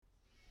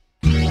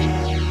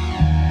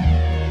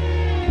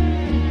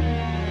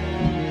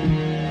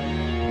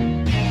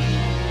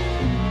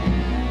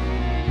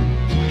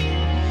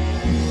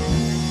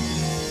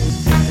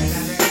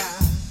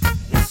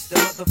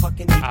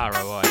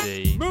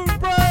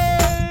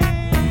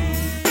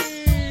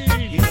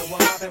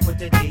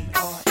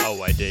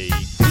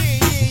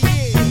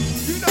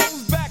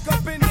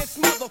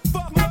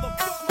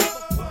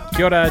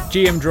Kia ora,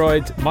 GM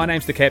Droids. My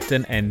name's the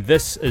Captain, and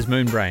this is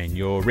Moonbrain,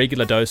 your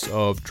regular dose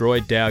of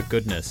Droid DAO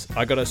goodness.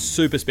 I got a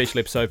super special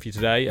episode for you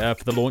today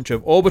for the launch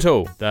of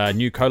Orbital, the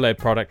new collab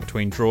product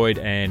between Droid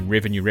and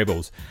Revenue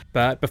Rebels.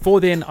 But before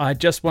then, I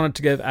just wanted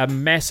to give a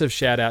massive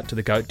shout out to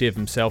the GOAT dev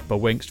himself,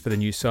 Bawinks, for the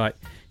new site.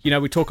 You know,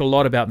 we talk a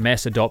lot about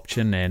mass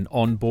adoption and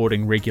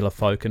onboarding regular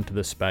folk into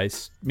this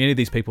space. Many of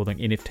these people think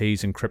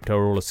NFTs and crypto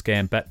are all a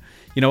scam, but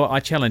you know what?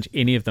 I challenge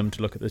any of them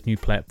to look at this new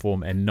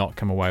platform and not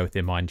come away with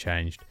their mind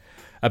changed.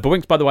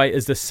 Bawinks, by the way,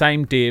 is the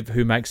same dev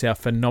who makes our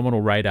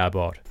phenomenal radar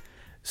bot.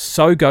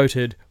 So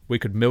goated, we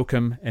could milk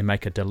him and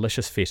make a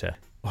delicious feta.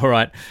 All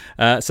right,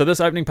 so this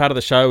opening part of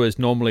the show is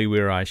normally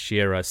where I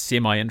share a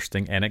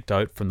semi-interesting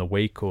anecdote from the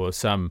week or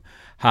some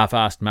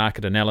half-assed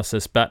market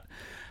analysis, but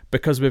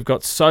because we've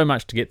got so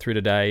much to get through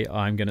today,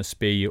 I'm going to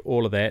spare you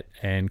all of that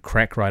and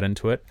crack right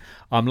into it.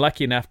 I'm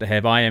lucky enough to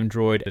have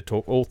iAmJohnDroid to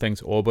talk all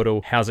things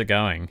Orbital. How's it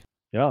going?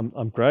 Yeah,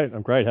 I'm great.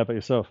 I'm great. How about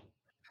yourself?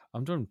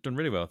 I'm doing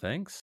really well,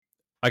 thanks.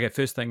 Okay,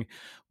 first thing,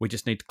 we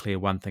just need to clear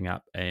one thing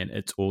up, and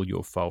it's all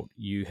your fault.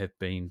 You have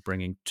been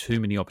bringing too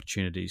many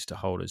opportunities to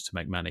holders to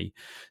make money.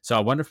 So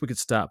I wonder if we could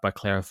start by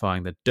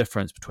clarifying the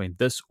difference between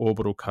this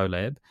Orbital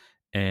collab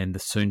and the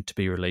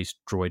soon-to-be-released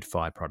Droid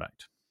Fi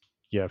product.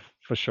 Yeah,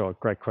 for sure.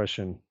 Great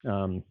question.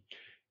 I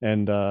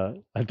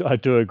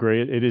do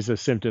agree. It is a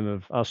symptom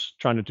of us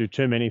trying to do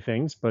too many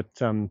things, but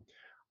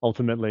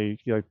ultimately,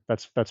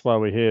 that's why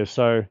we're here.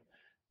 So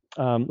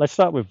let's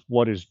start with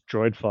what is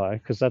DroidFi,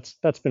 because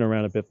that's been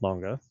around a bit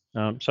longer.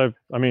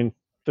 The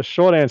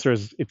short answer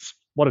is it's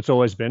what it's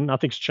always been.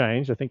 Nothing's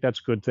changed. I think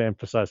that's good to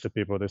emphasize to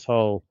people. This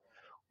whole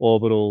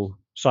Orbital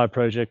side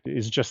project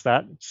is just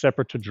that,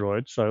 separate to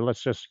Droid. So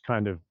let's just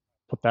kind of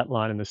put that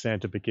line in the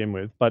sand to begin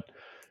with. But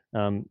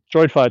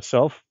DroidFi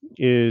itself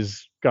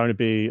is going to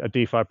be a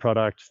DeFi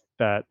product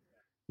that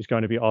is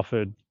going to be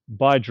offered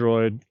by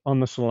Droid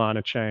on the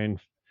Solana chain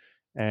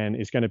and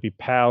is going to be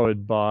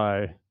powered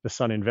by the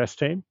Sun Invest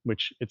team,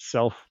 which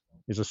itself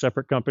is a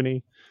separate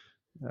company,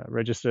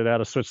 registered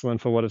out of Switzerland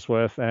for what it's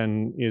worth,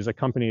 and is a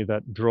company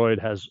that Droid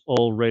has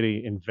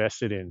already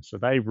invested in. So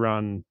they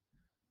run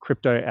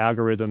crypto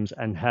algorithms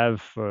and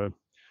have for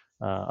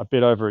a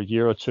bit over a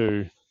year or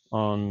two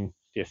on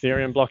the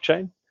Ethereum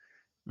blockchain.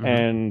 Mm-hmm.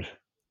 And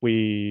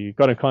we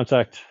got in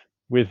contact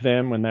with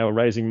them when they were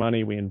raising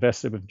money. We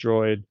invested with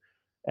Droid.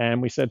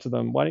 And we said to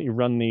them, why don't you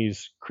run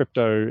these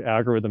crypto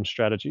algorithm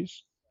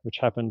strategies, which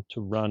happen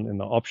to run in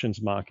the options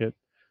market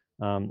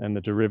and the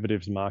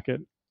derivatives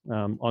market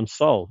on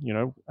Sol,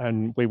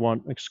 and we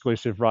want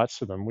exclusive rights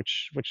to them,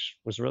 which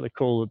was really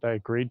cool that they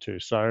agreed to.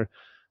 So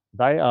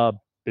they are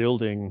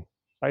building,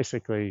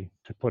 basically,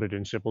 to put it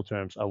in simple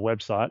terms, a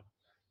website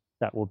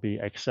that will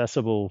be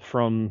accessible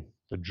from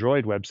the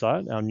Droid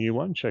website, our new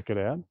one, check it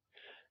out.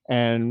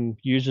 And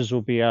users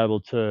will be able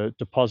to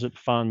deposit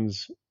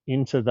funds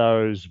into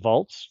those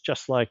vaults,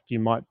 just like you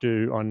might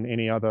do on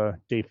any other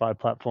DeFi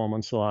platform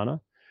on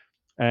Solana.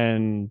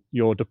 And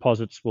your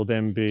deposits will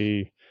then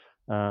be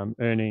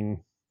earning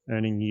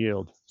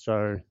yield.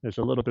 So there's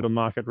a little bit of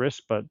market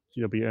risk, but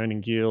you'll be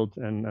earning yield,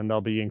 and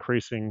they'll be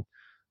increasing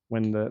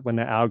when the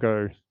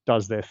algo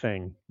does their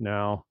thing.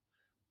 Now,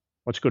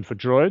 what's good for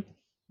Droid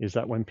is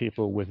that when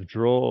people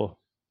withdraw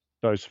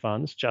those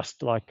funds,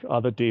 just like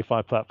other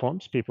DeFi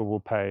platforms, people will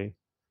pay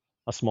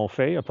a small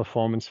fee, a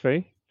performance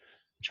fee,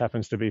 which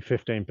happens to be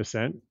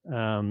 15%.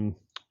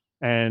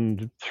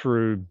 And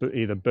through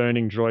either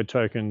burning Droid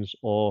tokens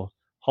or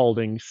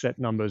holding set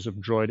numbers of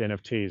Droid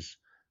NFTs,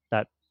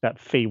 that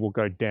fee will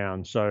go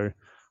down. So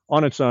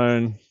on its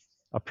own,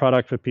 a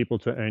product for people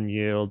to earn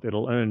yield,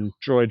 it'll earn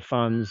Droid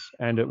funds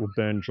and it will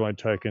burn Droid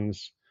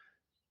tokens.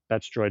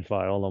 That's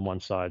DroidFi all on one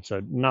side.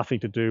 So nothing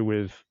to do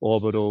with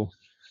Orbital.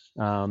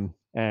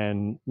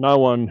 And no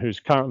one who's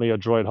currently a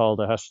Droid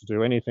holder has to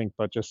do anything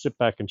but just sit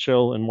back and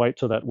chill and wait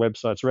till that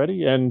website's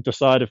ready and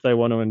decide if they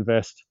want to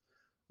invest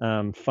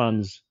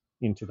funds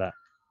into that.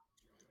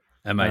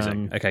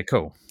 Amazing. Okay,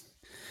 cool.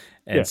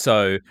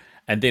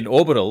 And then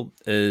Orbital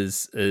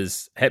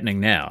is happening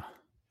now.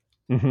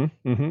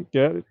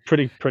 Yeah,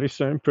 pretty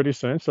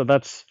soon. So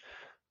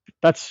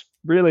that's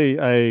really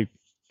a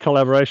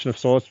collaboration of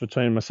sorts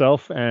between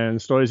myself and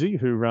Stoisy,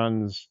 who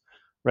runs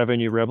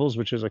Revenue Rebels,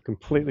 which is a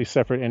completely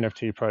separate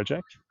NFT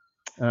project.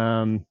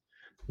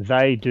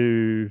 They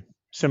do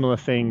similar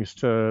things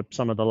to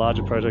some of the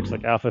larger projects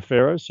like Alpha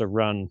Pharaoh, so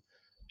run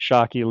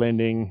Sharky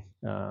lending,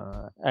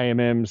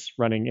 AMM's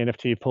running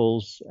NFT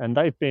pools, and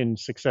they've been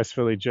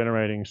successfully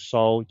generating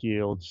SOL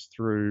yields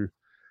through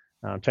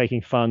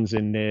taking funds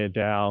in their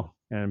DAO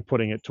and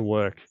putting it to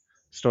work.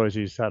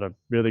 Stoisy's had a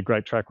really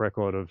great track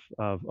record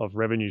of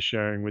revenue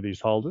sharing with these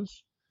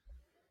holders.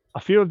 A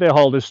few of their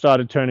holders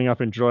started turning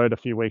up in Droid a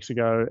few weeks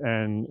ago,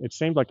 and it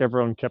seemed like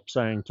everyone kept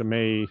saying to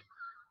me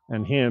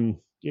and him,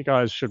 you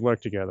guys should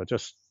work together,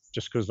 just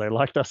because they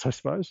liked us, I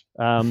suppose.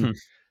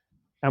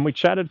 And we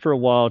chatted for a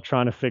while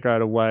trying to figure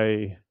out a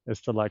way as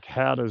to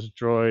how does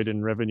Droid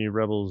and Revenue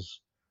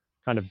Rebels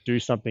kind of do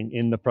something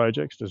in the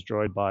projects? Does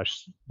Droid buy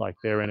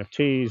their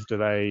NFTs? Do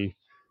they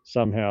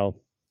somehow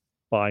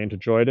buy into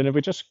Droid? And if we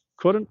just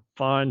couldn't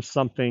find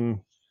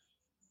something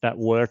that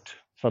worked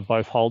for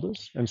both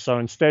holders. And so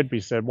instead we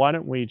said, why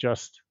don't we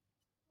just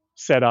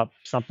set up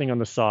something on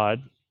the side,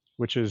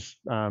 which is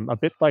a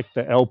bit like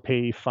the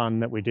LP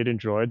fund that we did in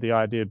Droid. The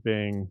idea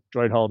being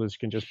Droid holders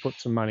can just put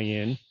some money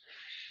in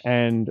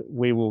and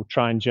we will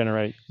try and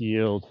generate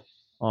yield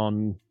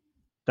on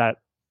that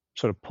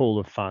sort of pool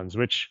of funds,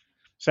 which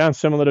sounds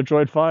similar to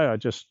DroidFi. I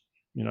just,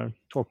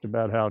 talked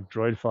about how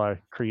DroidFi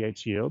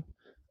creates yield.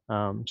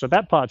 So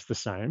that part's the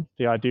same.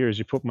 The idea is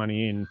you put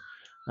money in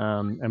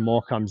and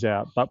more comes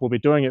out, but we'll be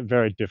doing it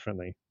very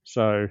differently.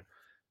 So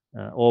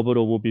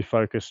Orbital will be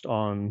focused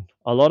on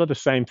a lot of the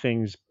same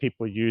things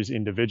people use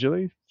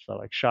individually, so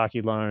like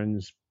Sharky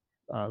loans,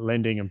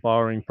 lending and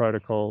borrowing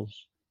protocols.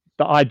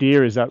 The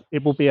idea is that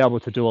it will be able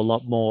to do a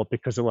lot more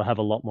because it will have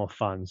a lot more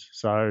funds.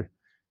 So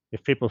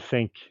if people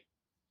think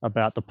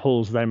about the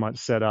pools they might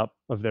set up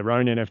of their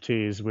own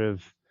NFTs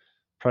with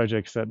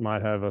projects that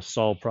might have a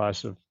SOL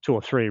price of 2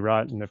 or 3,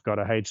 right? And they've got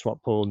a Hade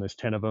swap pool and there's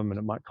 10 of them and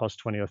it might cost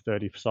 20 or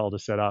 30 for SOL to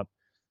set up.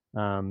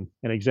 An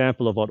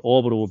example of what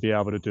Orbital will be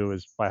able to do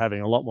is by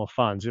having a lot more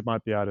funds, it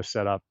might be able to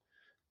set up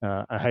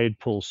a Hade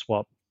pool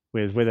swap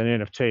with an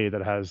NFT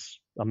that has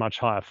a much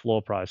higher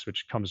floor price,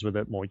 which comes with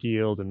it more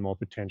yield and more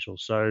potential.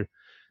 So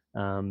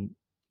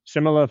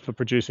similar for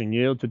producing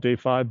yield to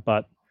DeFi,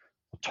 but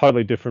a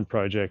totally different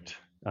project.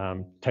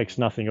 Takes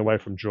nothing away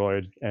from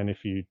Droid. And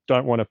if you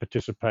don't want to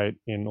participate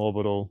in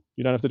Orbital,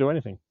 you don't have to do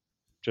anything.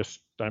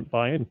 Just don't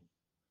buy in.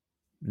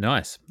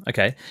 Nice.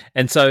 Okay.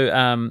 And so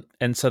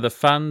the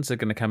funds are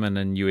going to come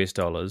in US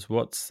dollars.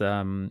 What's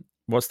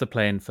the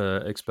plan for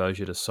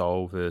exposure to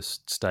SOL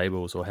versus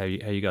stables, or how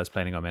you guys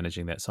planning on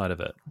managing that side of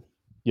it?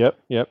 Yep.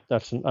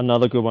 That's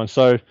another good one.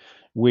 So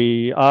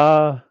we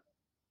are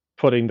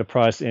putting the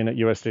price in at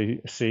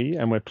USDC,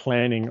 and we're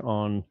planning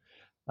on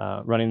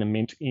running the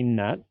mint in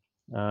that.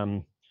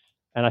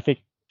 And I think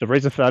the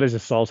reason for that is the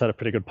SOL's had a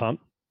pretty good pump.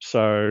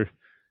 So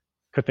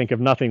could think of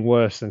nothing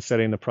worse than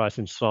setting the price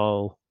in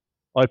SOL,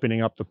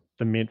 opening up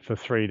the mint for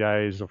 3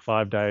 days or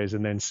 5 days,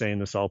 and then seeing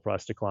the SOL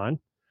price decline.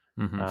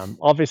 Mm-hmm.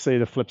 Obviously,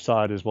 the flip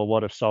side is, well,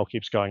 what if SOL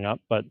keeps going up?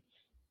 But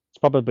it's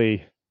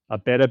probably a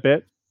better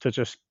bet to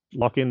just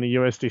lock in the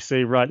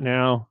USDC right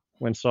now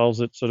when SOL's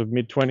at sort of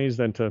mid-20s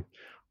than to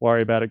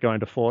worry about it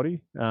going to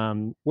 40.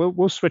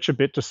 We'll switch a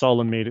bit to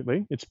SOL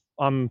immediately.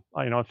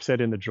 I've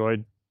said in the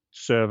Droid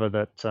server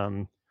that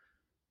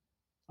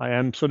I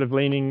am sort of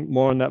leaning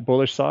more on that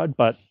bullish side,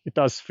 but it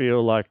does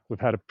feel like we've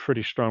had a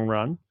pretty strong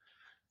run.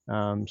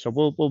 So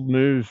we'll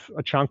move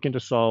a chunk into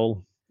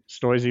SOL.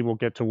 Stoisy will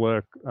get to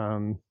work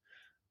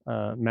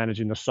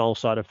managing the SOL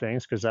side of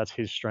things because that's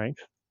his strength.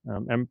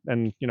 And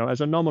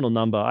as a nominal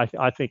number,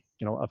 I think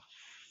a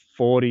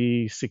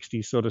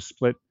 40-60 sort of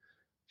split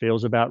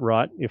feels about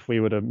right if we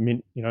were to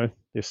mint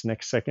this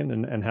next second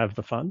and have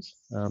the funds.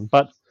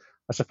 But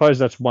I suppose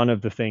that's one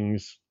of the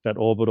things that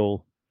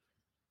Orbital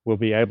will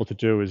be able to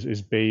do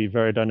is be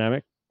very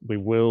dynamic. We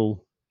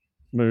will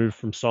move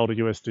from SOL to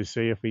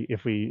USDC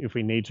if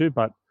we need to,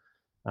 but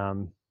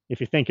if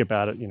you think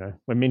about it,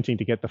 we're minting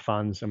to get the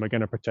funds and we're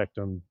going to protect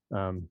them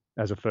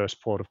as a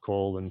first port of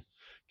call and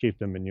keep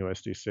them in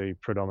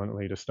USDC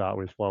predominantly to start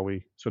with while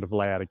we sort of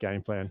lay out a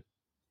game plan.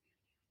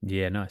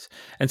 Yeah, nice.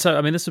 And so,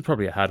 I mean, this is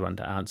probably a hard one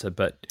to answer,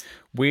 but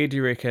where do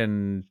you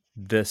reckon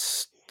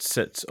this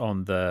sits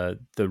on the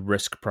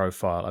risk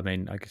profile? I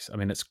mean,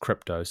 it's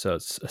crypto, so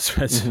it's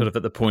sort of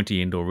at the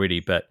pointy end already.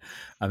 But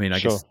I mean, I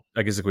guess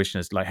the question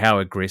is, like, how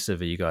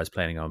aggressive are you guys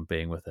planning on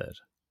being with it?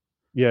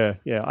 Yeah.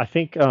 I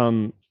think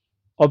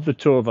of the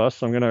two of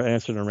us, I'm going to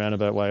answer in a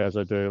roundabout way as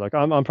I do. Like,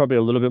 I'm probably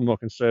a little bit more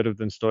conservative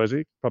than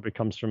Stoisy. Probably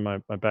comes from my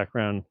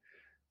background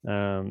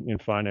in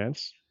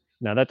finance.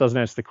 Now, that doesn't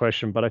answer the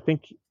question, but I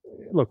think,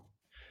 look,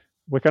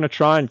 we're going to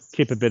try and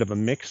keep a bit of a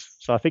mix.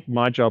 So I think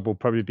my job will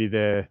probably be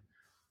there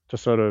to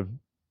sort of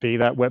be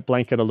that wet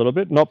blanket a little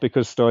bit, not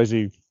because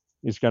Stoisy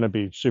is going to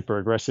be super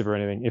aggressive or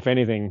anything. If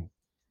anything,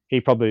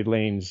 he probably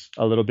leans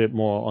a little bit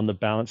more on the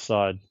balance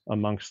side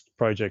amongst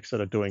projects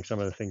that are doing some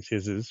of the things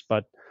his is.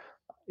 But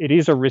it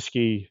is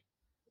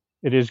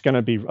going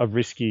to be a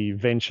risky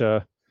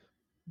venture,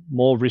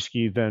 more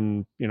risky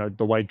than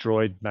the way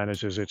Droid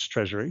manages its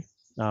treasury.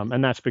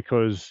 And that's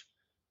because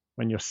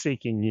when you're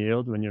seeking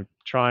yield, when you're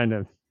trying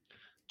to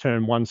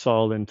turn 1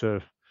 SOL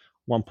into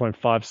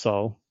 1.5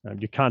 SOL,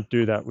 you can't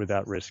do that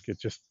without risk.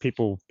 It's just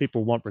people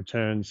want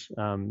returns.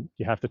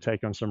 You have to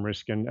take on some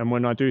risk. And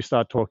when I do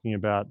start talking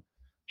about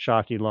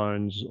Sharky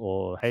loans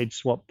or Hade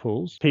swap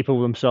pools,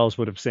 people themselves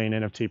would have seen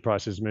NFT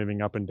prices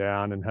moving up and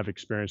down and have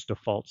experienced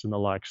defaults and the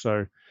like.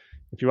 So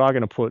if you are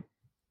going to put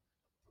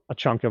a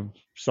chunk of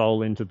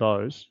SOL into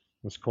those,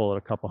 let's call it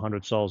a couple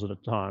hundred SOLs at a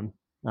time,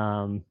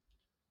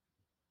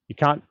 you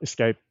can't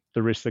escape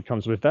the risk that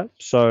comes with that.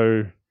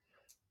 So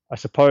I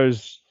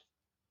suppose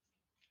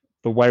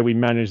the way we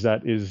manage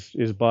that is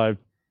by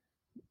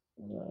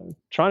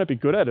trying to be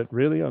good at it,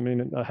 really. I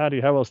mean,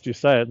 how else do you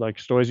say it? Like,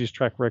 Stoisy's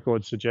track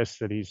record suggests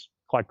that he's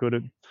quite good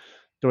at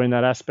doing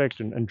that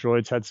aspect, and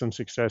Droid's had some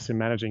success in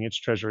managing its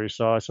treasury.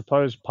 So I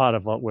suppose part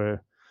of what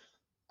we're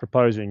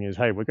proposing is,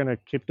 hey, we're going to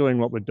keep doing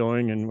what we're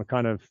doing, and we're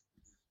kind of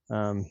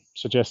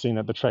suggesting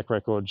that the track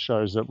record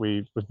shows that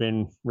we've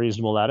been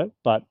reasonable at it.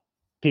 But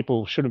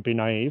people shouldn't be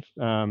naive.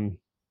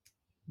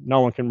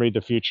 No one can read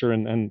the future,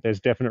 and there's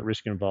definite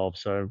risk involved.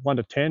 So 1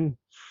 to 10,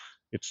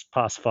 it's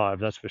past 5,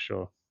 that's for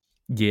sure.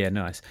 Yeah,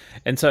 nice.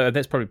 And so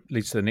that's probably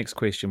leads to the next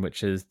question,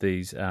 which is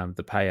these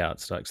the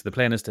payouts. Like, so the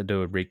plan is to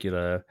do a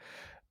regular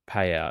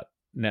payout.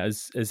 Now,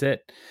 is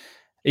that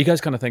are you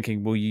guys kind of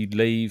thinking, will you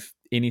leave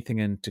anything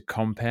into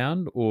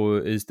compound, or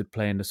is the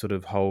plan to sort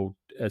of hold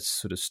a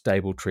sort of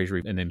stable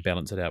treasury and then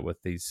balance it out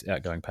with these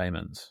outgoing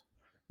payments?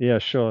 Yeah,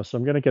 sure. So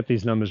I'm going to get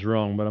these numbers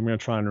wrong, but I'm going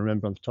to try and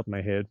remember on the top of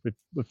my head.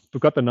 We've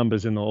got the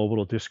numbers in the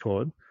Orbital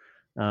Discord,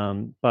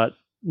 but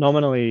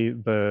nominally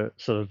the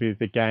sort of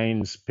the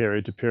gains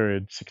period to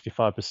period,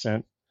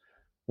 65%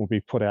 will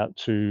be put out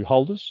to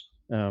holders.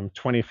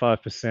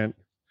 25%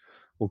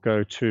 will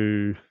go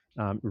to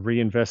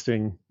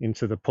reinvesting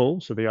into the pool.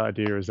 So the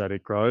idea is that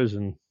it grows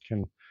and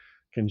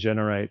can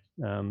generate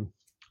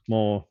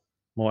more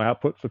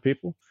output for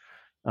people.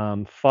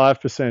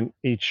 5%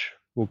 each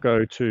will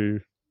go to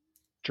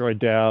Droid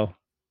DAO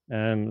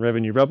and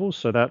Revenue Rebels.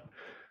 So that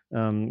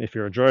if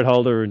you're a Droid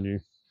holder and you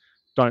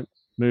don't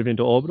move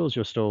into orbitals,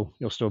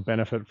 you'll still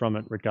benefit from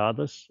it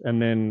regardless.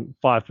 And then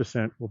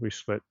 5% will be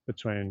split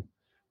between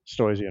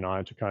Storzy and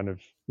I to kind of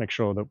make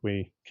sure that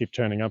we keep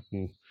turning up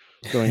and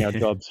doing our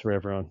jobs for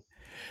everyone.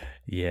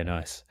 Yeah,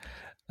 nice.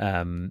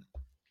 Um,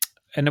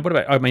 and what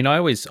about? I mean, I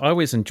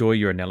always enjoy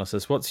your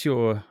analysis. What's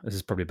your? This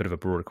is probably a bit of a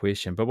broader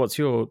question, but what's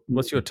your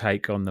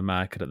take on the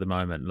market at the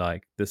moment?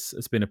 Like this,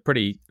 it's been a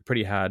pretty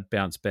hard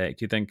bounce back.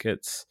 Do you think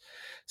it's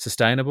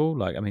sustainable?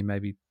 Like, I mean,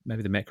 maybe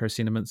the macro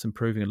sentiment's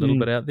improving a little Mm,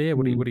 bit out there.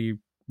 mm.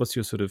 What's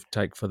your sort of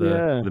take for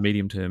Yeah. the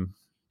medium term?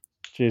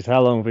 Geez,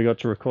 how long have we got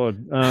to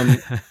record?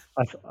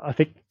 I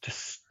think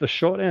just the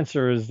short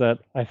answer is that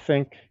I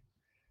think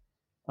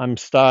I'm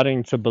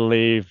starting to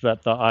believe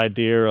that the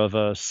idea of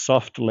a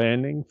soft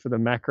landing for the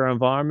macro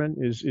environment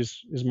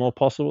is more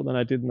possible than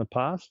I did in the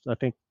past. I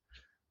think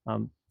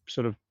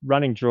sort of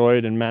running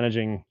Droid and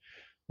managing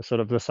the sort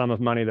of the sum of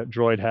money that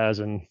Droid has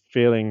and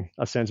feeling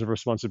a sense of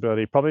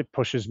responsibility probably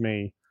pushes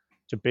me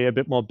to be a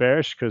bit more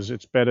bearish, because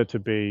it's better to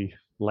be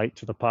late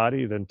to the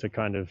party than to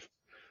kind of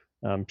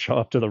show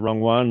up to the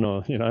wrong one,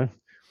 or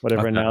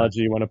whatever I've done,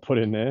 analogy you want to put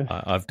in there.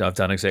 I've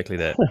done exactly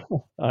that.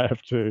 I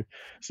have to.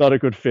 It's not a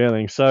good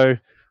feeling. So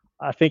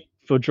I think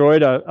for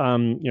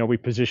Droid, we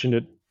positioned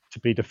it to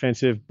be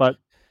defensive, but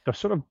the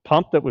sort of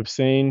pump that we've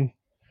seen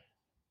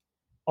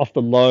off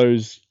the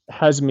lows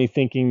has me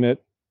thinking that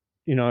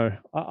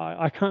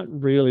I can't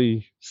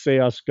really see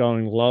us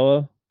going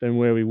lower than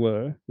where we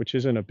were, which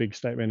isn't a big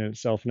statement in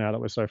itself now that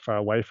we're so far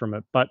away from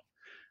it. But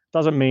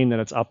doesn't mean that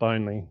it's up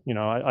only.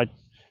 I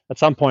at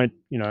some point,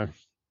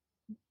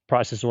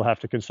 prices will have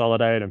to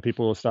consolidate and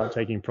people will start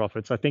taking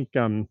profits. I think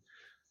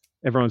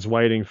everyone's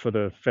waiting for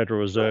the Federal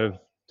Reserve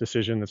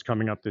decision that's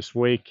coming up this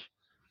week.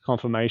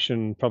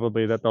 Confirmation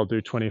probably that they'll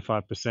do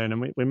 25%,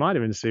 and we might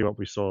even see what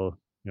we saw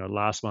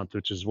last month,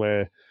 which is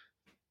where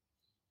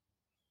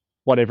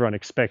what everyone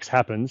expects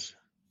happens.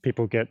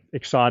 People get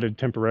excited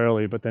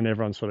temporarily, but then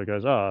everyone sort of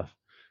goes, "Oh,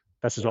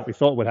 this is what we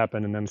thought would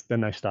happen," and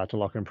then they start to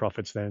lock in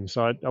profits. Then,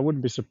 so I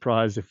wouldn't be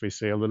surprised if we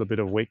see a little bit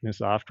of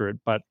weakness after it.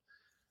 But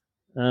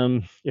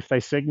if they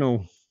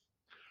signal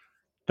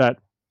that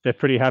they're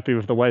pretty happy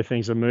with the way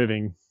things are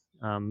moving,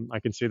 I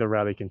can see the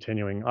rally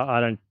continuing. I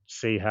don't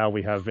see how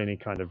we have any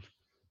kind of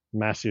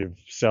massive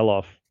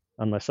sell-off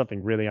unless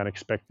something really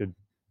unexpected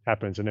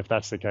happens. And if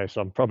that's the case,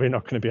 I'm probably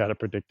not going to be able to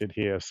predict it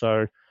here.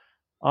 So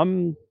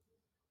I'm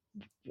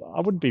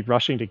I wouldn't be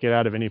rushing to get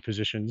out of any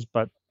positions,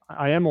 but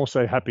I am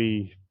also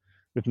happy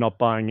with not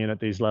buying in at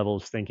these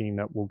levels, thinking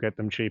that we'll get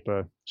them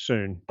cheaper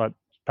soon. But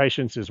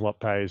patience is what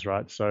pays,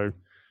 right? So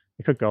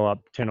it could go up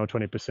 10 or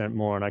 20%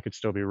 more, and I could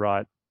still be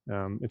right.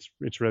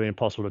 It's really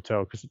impossible to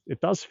tell, because it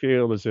does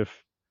feel as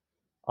if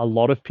a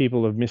lot of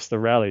people have missed the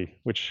rally,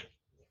 which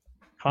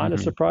kind of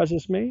Hmm.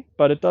 surprises me.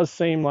 But it does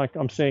seem like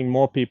I'm seeing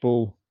more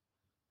people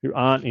who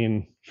aren't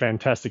in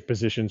fantastic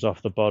positions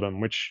off the bottom,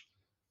 which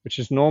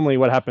is normally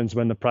what happens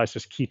when the price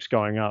just keeps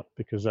going up,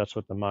 because that's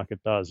what the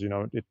market does.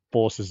 It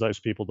forces those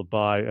people to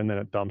buy and then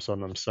it dumps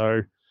on them.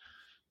 So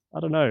I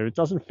don't know. It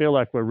doesn't feel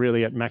like we're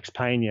really at max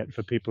pain yet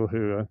for people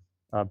who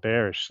are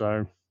bearish.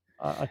 So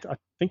I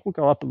think we'll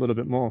go up a little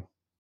bit more.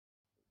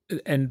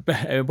 And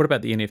what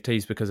about the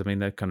NFTs? Because I mean,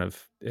 they're kind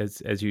of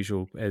as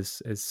usual,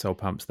 as Sol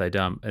pumps, they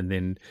dump,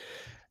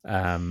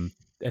 um,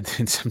 and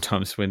then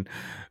sometimes when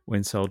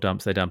Sol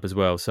dumps, they dump as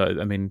well. So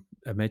I mean,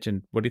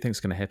 imagine what do you think is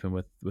going to happen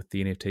with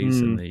the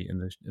NFTs in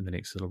Mm. the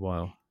next little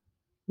while?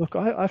 Look,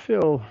 I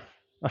feel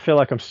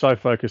like I'm so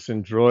focused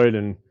in Droid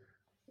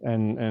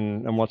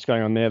and what's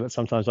going on there that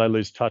sometimes I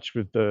lose touch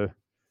with the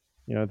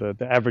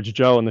average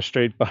Joe on the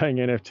street buying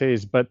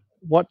NFTs. But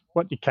what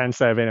you can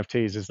say of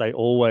NFTs is they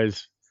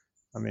always,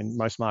 I mean,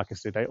 most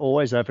markets do, they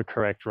always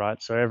overcorrect,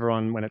 right? So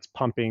everyone, when it's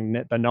pumping,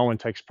 no one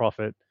takes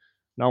profit,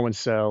 no one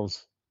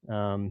sells,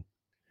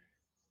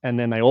 and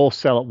then they all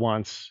sell at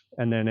once,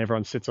 and then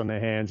everyone sits on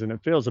their hands, and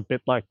it feels a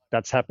bit like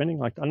that's happening.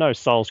 Like, I know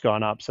Sol's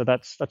gone up, so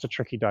that's a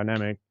tricky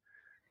dynamic,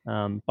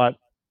 but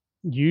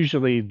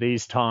usually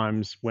these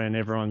times when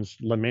everyone's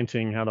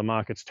lamenting how the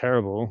market's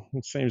terrible,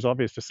 it seems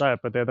obvious to say it,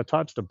 but they're the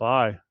types to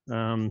buy.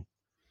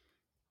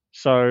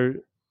 So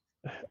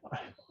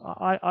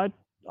I, I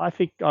I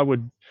think I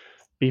would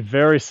be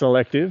very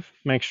selective,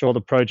 make sure the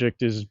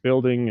project is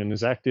building and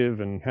is active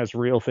and has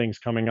real things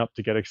coming up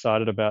to get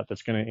excited about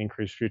that's going to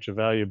increase future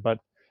value. But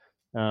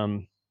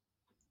um,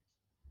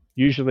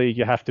 usually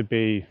you have to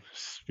be,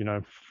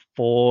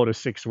 4 to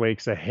 6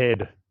 weeks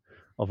ahead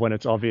of when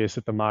it's obvious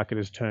that the market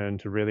has turned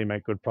to really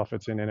make good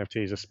profits in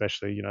NFTs,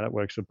 especially, that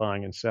works for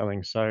buying and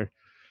selling. So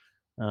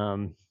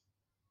um,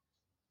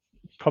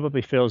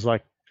 probably feels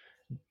like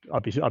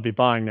I'd be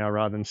buying now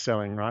rather than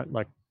selling, right?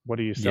 Like, what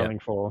are you Yeah. selling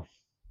for?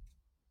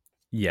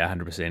 Yeah,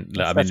 100%.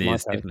 That's I mean, that's my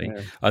there's take. definitely.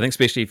 Yeah. I think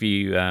especially if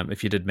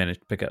you did manage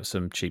to pick up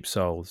some cheap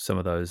souls, some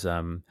of those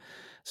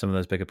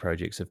bigger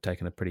projects have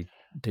taken a pretty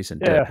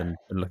decent dip Yeah. and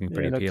looking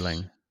pretty Yeah. That's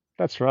appealing.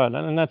 that's right,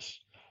 and that's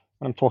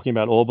I'm talking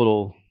about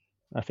Orbital.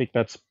 I think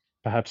that's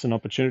perhaps an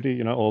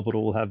opportunity.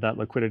 Orbital will have that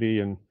liquidity,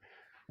 and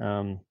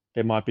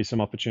there might be some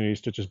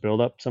opportunities to just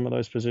build up some of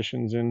those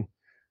positions in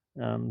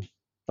um,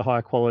 the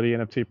higher quality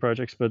NFT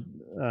projects. But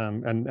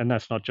and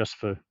that's not just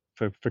for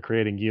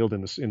creating yield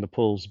in the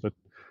pools, but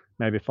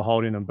maybe for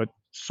holding them. But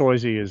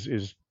Soisy is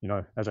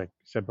as I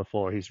said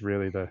before, he's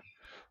really the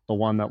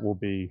one that will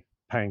be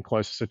paying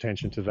closest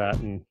attention to that.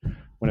 And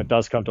when it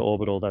does come to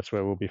Orbital, that's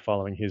where we'll be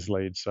following his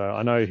lead. So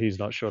I know he's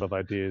not short of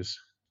ideas,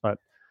 but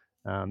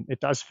it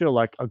does feel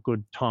like a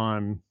good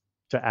time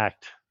to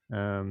act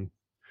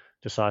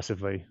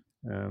decisively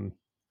um,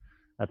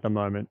 at the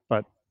moment.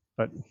 But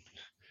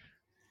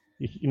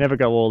you never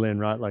go all in,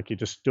 right? Like, you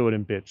just do it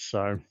in bits.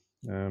 So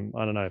I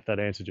don't know if that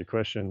answered your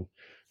question,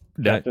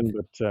 No, Captain,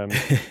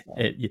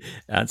 but you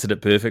answered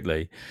it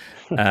perfectly.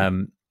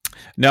 Um,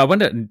 Now, I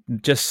wonder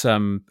just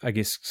some, I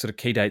guess, sort of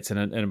key dates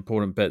and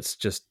important bits,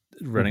 just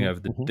running mhm,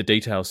 over mhm. the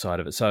detail side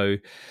of it. So,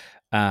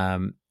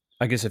 um,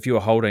 I guess if you were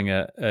holding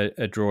a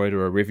droid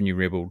or a revenue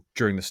rebel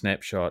during the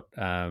snapshot,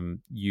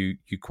 you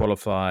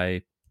qualify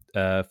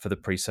for the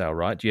pre-sale,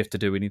 right? Do you have to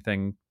do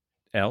anything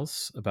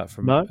else apart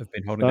from No, have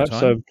been holding the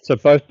no. time? So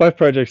both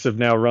projects have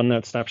now run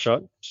that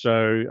snapshot.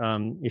 So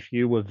if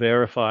you were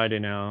verified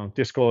in our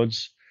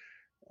discords,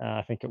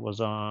 I think it was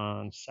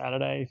on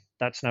Saturday,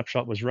 that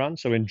snapshot was run.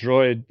 So in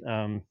Droid,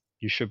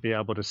 you should be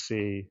able to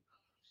see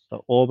the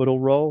orbital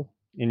role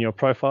in your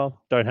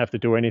profile. Don't have to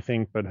do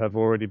anything, but have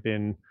already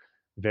been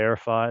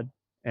verified.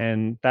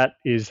 And that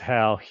is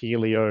how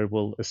Helio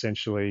will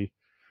essentially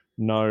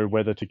know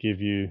whether to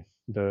give you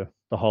the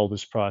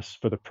holder's price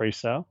for the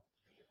pre-sale.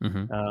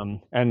 Hmm.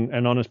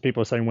 And honest,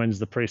 people are saying, when's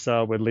the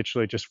pre-sale? We're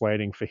literally just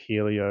waiting for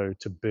Helio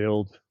to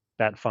build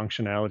that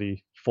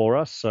functionality for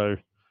us. So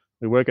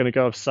we were going to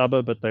go with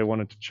Suba, but they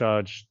wanted to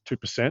charge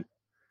 2%.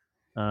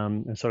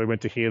 And so we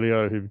went to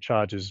Helio, who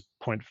charges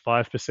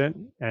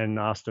 0.5%, and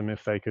asked them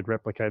if they could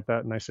replicate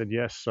that. And they said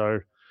yes. So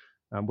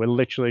we're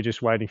literally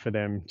just waiting for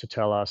them to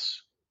tell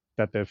us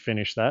that they've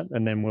finished that.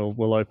 And then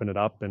we'll open it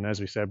up. And as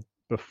we said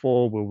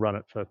before, we'll run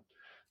it for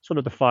sort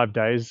of the 5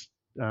 days.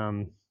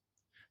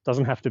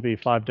 Doesn't have to be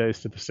 5 days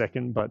to the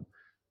second, but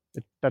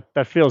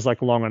that feels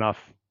like long enough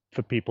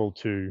for people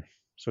to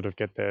sort of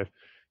get their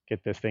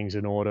things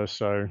in order.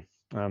 So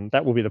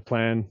that will be the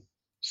plan.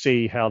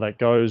 See how that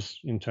goes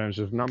in terms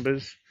of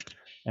numbers,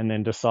 and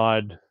then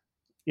decide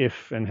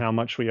if and how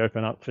much we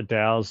open up for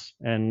DAOs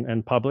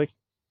and public.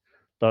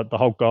 The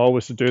whole goal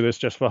was to do this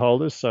just for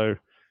holders, so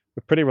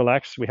we're pretty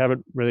relaxed. We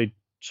haven't really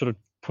sort of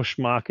pushed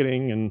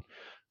marketing and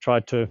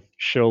tried to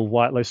shill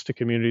whitelist to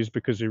communities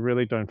because we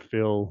really don't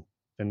feel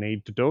the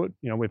need to do it.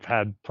 We've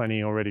had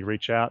plenty already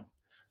reach out,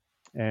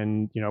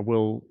 and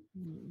we'll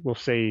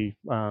see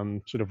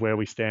sort of where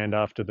we stand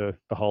after the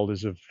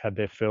holders have had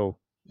their fill,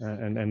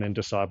 and then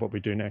decide what we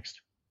do next.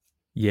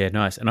 Yeah,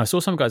 nice. And I saw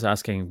some guys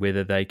asking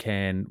whether they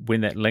can, when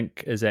that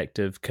link is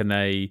active, can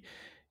they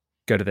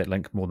go to that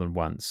link more than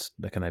once?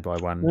 Can they buy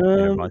one,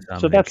 buy some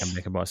So and then come that's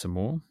back and buy some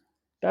more?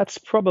 that's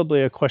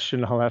probably a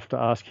question I'll have to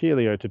ask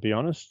Helio, to be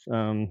honest,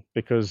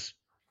 because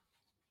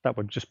that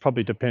would just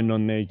probably depend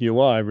on their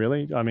UI,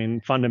 really. I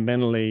mean,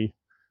 fundamentally,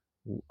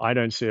 I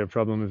don't see a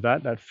problem with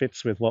that. That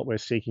fits with what we're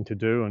seeking to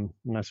do,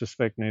 and I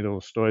suspect neither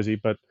will Stoisy.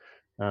 But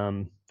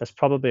that's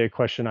probably a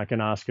question I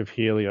can ask of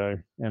Helio,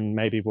 and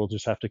maybe we'll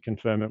just have to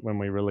confirm it when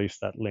we release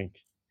that link.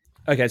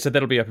 Okay, so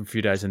that'll be up in a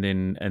few days, and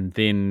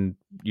then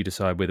you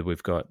decide whether we're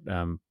going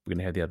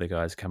to have the other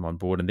guys come on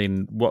board, and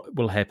then what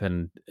will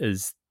happen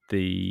is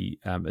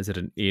it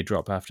an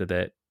airdrop after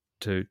that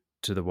to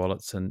the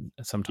wallets and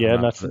sometime Yeah,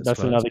 and after that's that's that's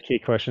closed? another key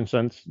question.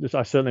 So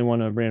I certainly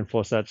want to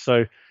reinforce that.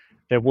 So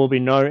there will be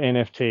no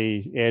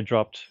NFT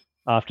airdropped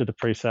after the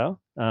pre-sale.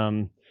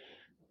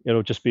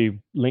 It'll just be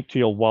linked to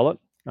your wallet.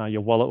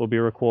 Your wallet will be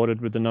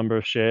recorded with the number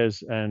of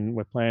shares, and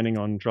we're planning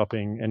on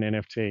dropping an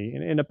NFT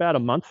in about a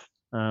month.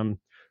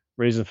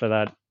 Reason for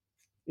that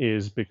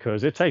is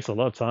because it takes a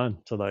lot of time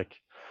to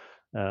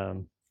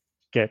um,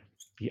 get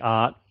the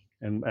art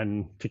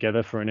and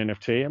together for an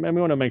NFT. I mean,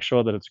 we want to make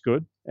sure that it's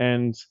good,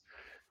 and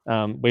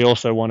we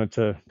also wanted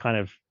to kind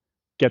of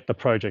get the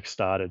project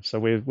started. So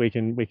we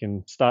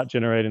can start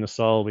generating the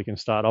SOL, we can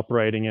start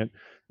operating it.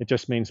 It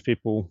just means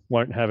people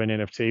won't have an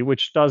NFT,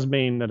 which does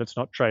mean that it's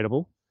not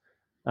tradable,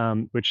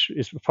 which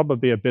is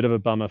probably a bit of a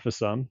bummer for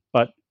some,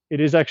 but it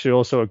is actually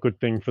also a good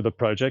thing for the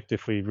project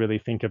if we really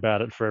think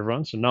about it for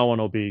everyone. So no one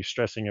will be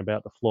stressing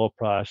about the floor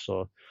price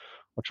or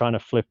trying to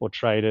flip or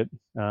trade it.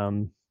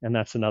 And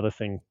that's another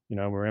thing,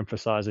 we're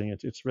emphasizing.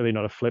 It's really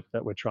not a flip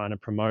that we're trying to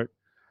promote.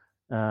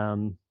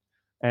 Um,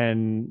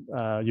 and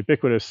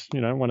Ubiquitous,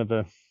 one of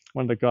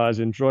the guys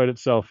in Droid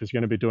itself is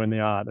going to be doing the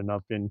art, and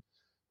I've been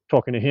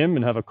talking to him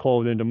and have a call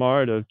with him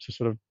tomorrow to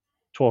sort of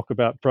talk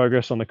about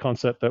progress on the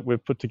concept that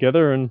we've put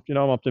together. And I'm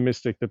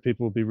optimistic that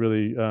people will be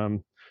really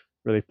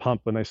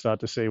pumped when they start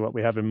to see what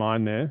we have in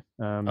mind there.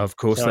 Of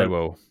course they So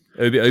will.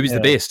 Ubi's the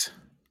yeah, best.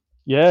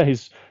 yeah,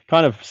 he's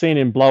kind of seen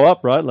him blow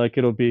up, right? Like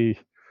it'll be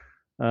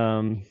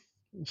um,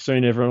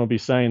 soon everyone will be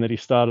saying that he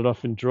started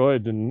off in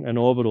Droid and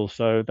Orbital.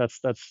 So that's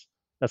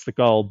the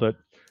goal. But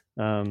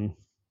um,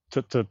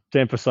 to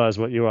emphasize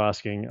what you're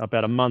asking,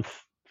 about a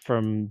month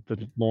from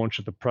the launch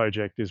of the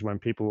project is when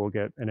people will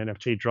get an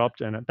NFT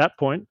dropped, and at that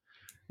point,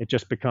 it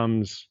just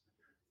becomes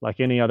like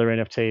any other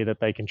NFT that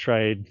they can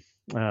trade,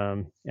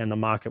 and the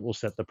market will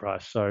set the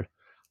price. So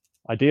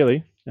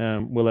ideally,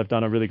 we'll have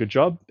done a really good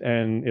job,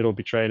 and it'll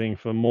be trading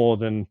for more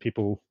than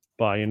people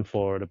buy in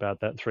for at about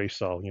that 3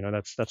 SOL.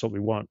 That's what we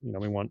want.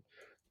 We want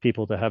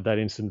people to have that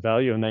instant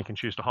value, and they can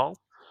choose to hold,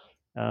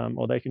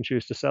 or they can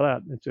choose to sell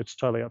out. It's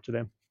totally up to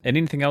them. And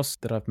anything else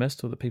that I've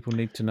missed or that people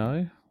need to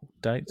know?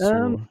 Dates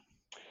Um, or?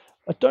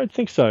 I don't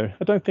think so.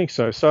 I don't think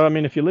so. So, I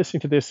mean, if you're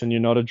listening to this and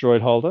you're not a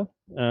Droid holder,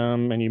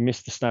 and you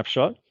missed the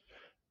snapshot,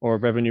 or a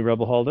Revenue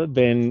Rebel holder,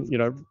 then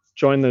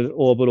join the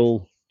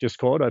Orbital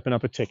Discord, open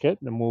up a ticket,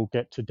 and we'll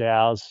get to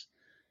DAOs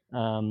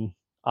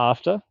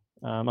after.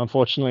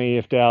 Unfortunately,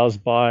 if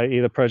DAOs buy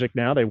either project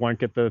now, they won't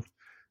get the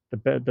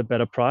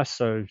better price.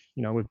 So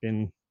we've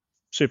been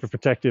super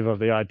protective of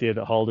the idea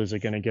that holders are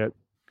going to get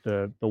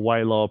the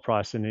way lower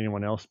price than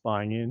anyone else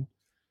buying in.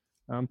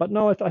 But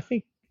no, I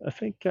think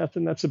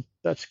Captain,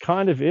 that's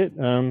kind of it.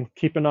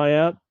 Keep an eye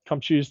out. Come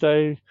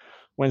Tuesday,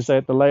 Wednesday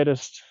at the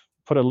latest.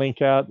 Put a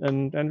link out,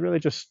 and really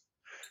just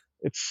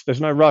there's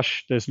no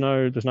rush. There's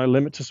no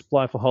limit to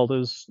supply for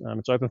holders.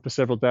 It's open for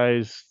several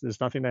days. There's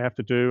nothing they have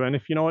to do. And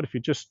if if you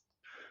just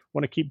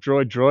want to keep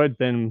Droid,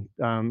 then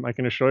I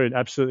can assure you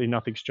absolutely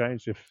nothing's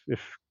changed.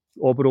 If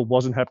Orbital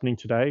wasn't happening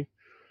today,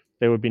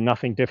 there would be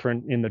nothing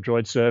different in the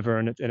Droid server,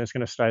 and it's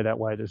going to stay that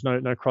way. There's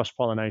no cross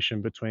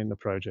pollination between the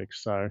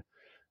projects. So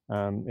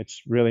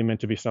it's really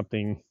meant to be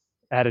something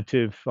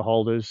additive for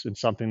holders and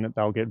something that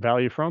they'll get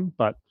value from.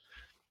 But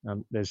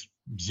there's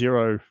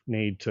zero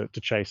need to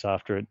chase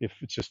after it if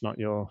it's just not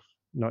your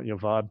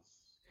vibe.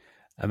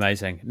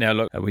 Amazing. Now,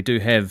 look, we do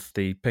have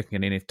the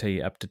picking an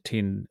NFT up to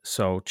 10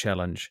 SOL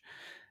challenge.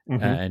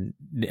 Mm-hmm.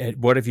 And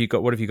what have you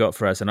got? What have you got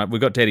for us? And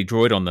we've got Daddy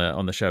Droid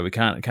on the show. We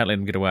can't let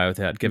him get away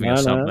without giving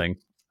us something.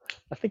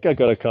 I think I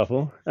got a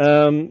couple.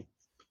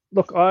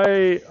 Look,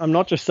 I'm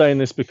not just saying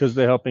this because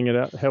they're helping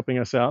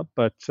us out,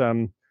 but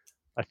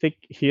I think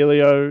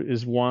Helio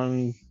is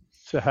one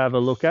to have a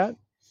look at,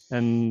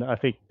 and I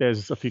think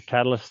there's a few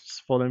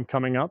catalysts for them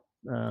coming up.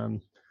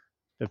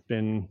 They've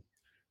been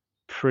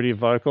pretty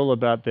vocal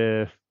about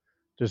their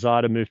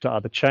desire to move to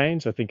other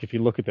chains. I think if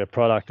you look at their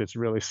product, it's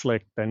really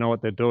slick. They know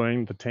what they're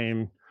doing. The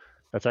team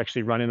that's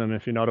actually running them,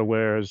 if you're not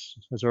aware, has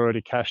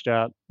already cashed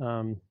out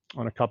on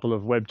a couple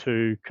of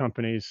Web2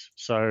 companies.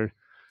 So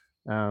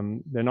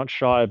they're not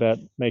shy about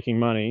making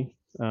money.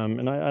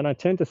 And I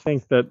tend to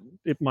think that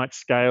it might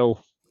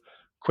scale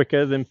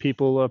quicker than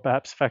people are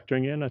perhaps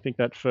factoring in. I think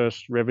that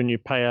first revenue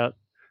payout,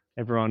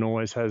 everyone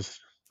always has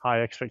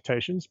high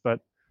expectations, but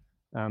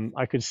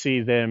I could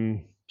see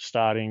them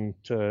starting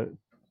to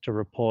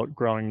report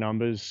growing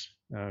numbers.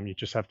 You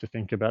just have to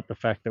think about the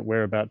fact that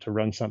we're about to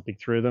run something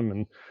through them,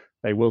 and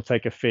they will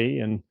take a fee,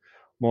 and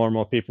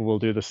more people will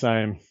do the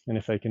same. And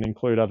if they can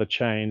include other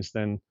chains,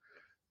 then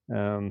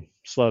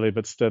slowly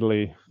but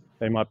steadily,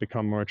 they might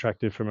become more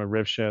attractive from a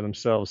rev share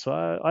themselves.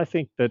 So I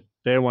think that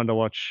they're one to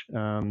watch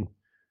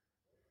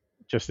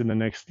just in the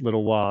next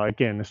little while.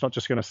 Again, it's not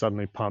just going to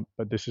suddenly pump,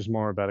 but this is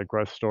more about a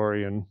growth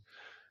story. And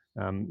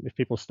if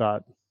people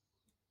start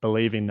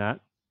believing that,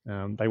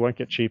 they won't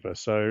get cheaper.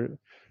 So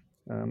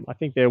I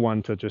think they're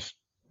one to just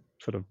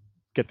sort of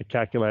get the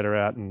calculator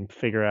out and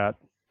figure out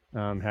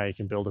how you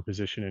can build a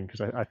position in,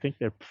 because I think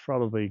they're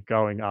probably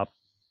going up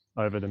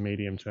over the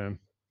medium term.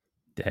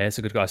 Yeah, it's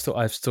a good guy.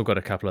 I've still got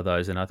a couple of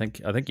those, and I think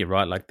you're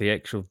right. Like the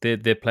actual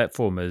their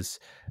platform is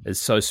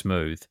so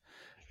smooth.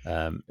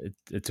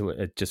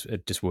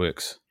 It just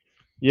works.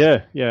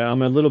 Yeah.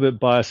 I'm a little bit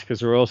biased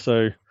because we're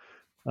also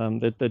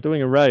they're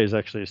doing a raise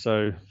actually.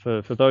 So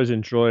for those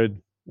in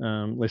Droid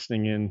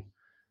listening in,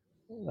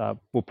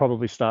 we'll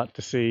probably start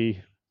to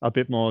see a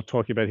bit more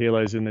talking about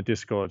Helos in the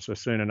Discord. So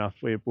soon enough,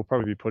 we'll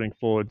probably be putting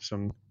forward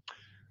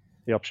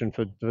the option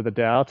for the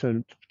DAO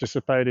to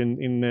participate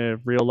in their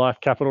real life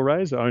capital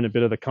raise, own a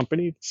bit of the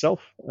company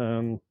itself.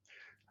 And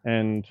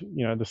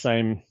the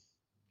same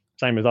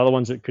as other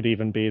ones, it could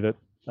even be that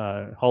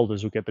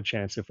holders will get the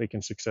chance if we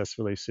can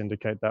successfully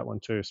syndicate that one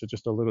too. So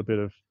just a little bit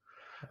of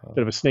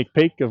a sneak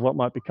peek of what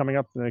might be coming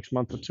up the next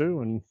month or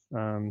two, and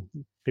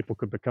people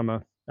could become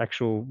a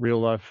actual real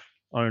life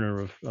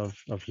owner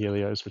of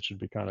Helios, which would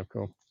be kind of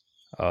cool.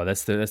 Oh,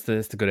 that's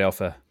the good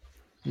alpha.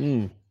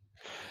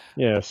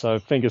 Yeah, so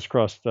fingers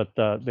crossed. But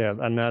yeah,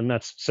 and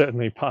that's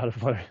certainly part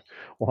of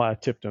why I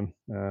tipped them.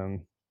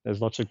 There's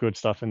lots of good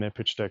stuff in their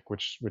pitch deck,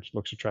 which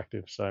looks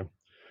attractive. So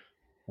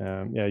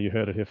yeah, you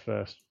heard it here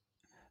first.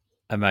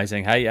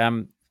 Amazing. Hey,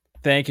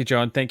 thank you,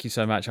 John. Thank you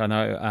so much. I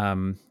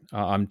know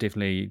I'm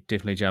definitely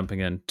jumping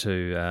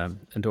into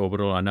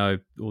Orbital. I know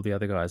all the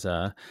other guys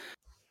are.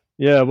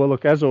 Yeah, well,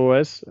 look, as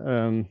always,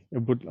 I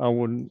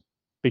wouldn't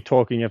be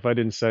talking if I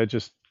didn't say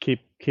just keep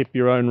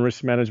your own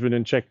risk management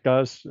in check,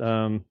 guys.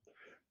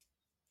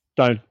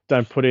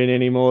 Don't put in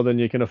any more than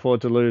you can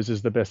afford to lose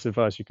is the best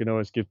advice you can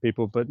always give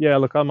people. But yeah,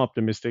 look, I'm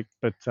optimistic,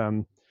 but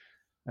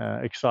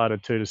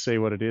excited too to see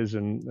what it is,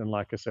 and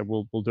like I said,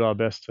 we'll do our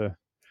best to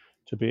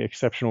be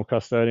exceptional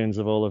custodians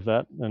of all of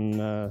that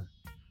and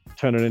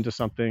turn it into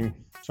something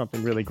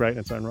really great in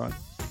its own right.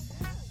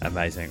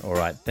 Amazing. All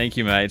right. Thank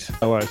you, mate.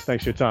 No worries.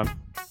 Thanks for your time.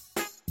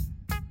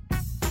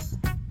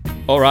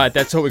 All right,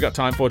 that's all we got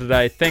time for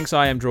today. Thanks,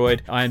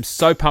 iAmJohnDroid. I am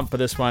so pumped for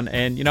this one,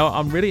 and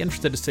I'm really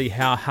interested to see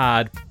how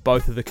hard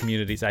both of the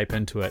communities ape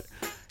into it.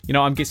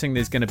 I'm guessing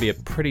there's going to be a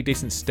pretty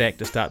decent stack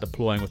to start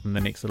deploying within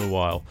the next little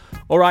while.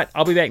 All right,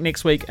 I'll be back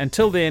next week.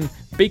 Until then,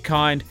 be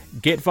kind,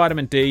 get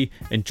vitamin D,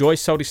 enjoy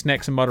salty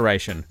snacks in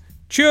moderation.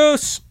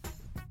 Cheers!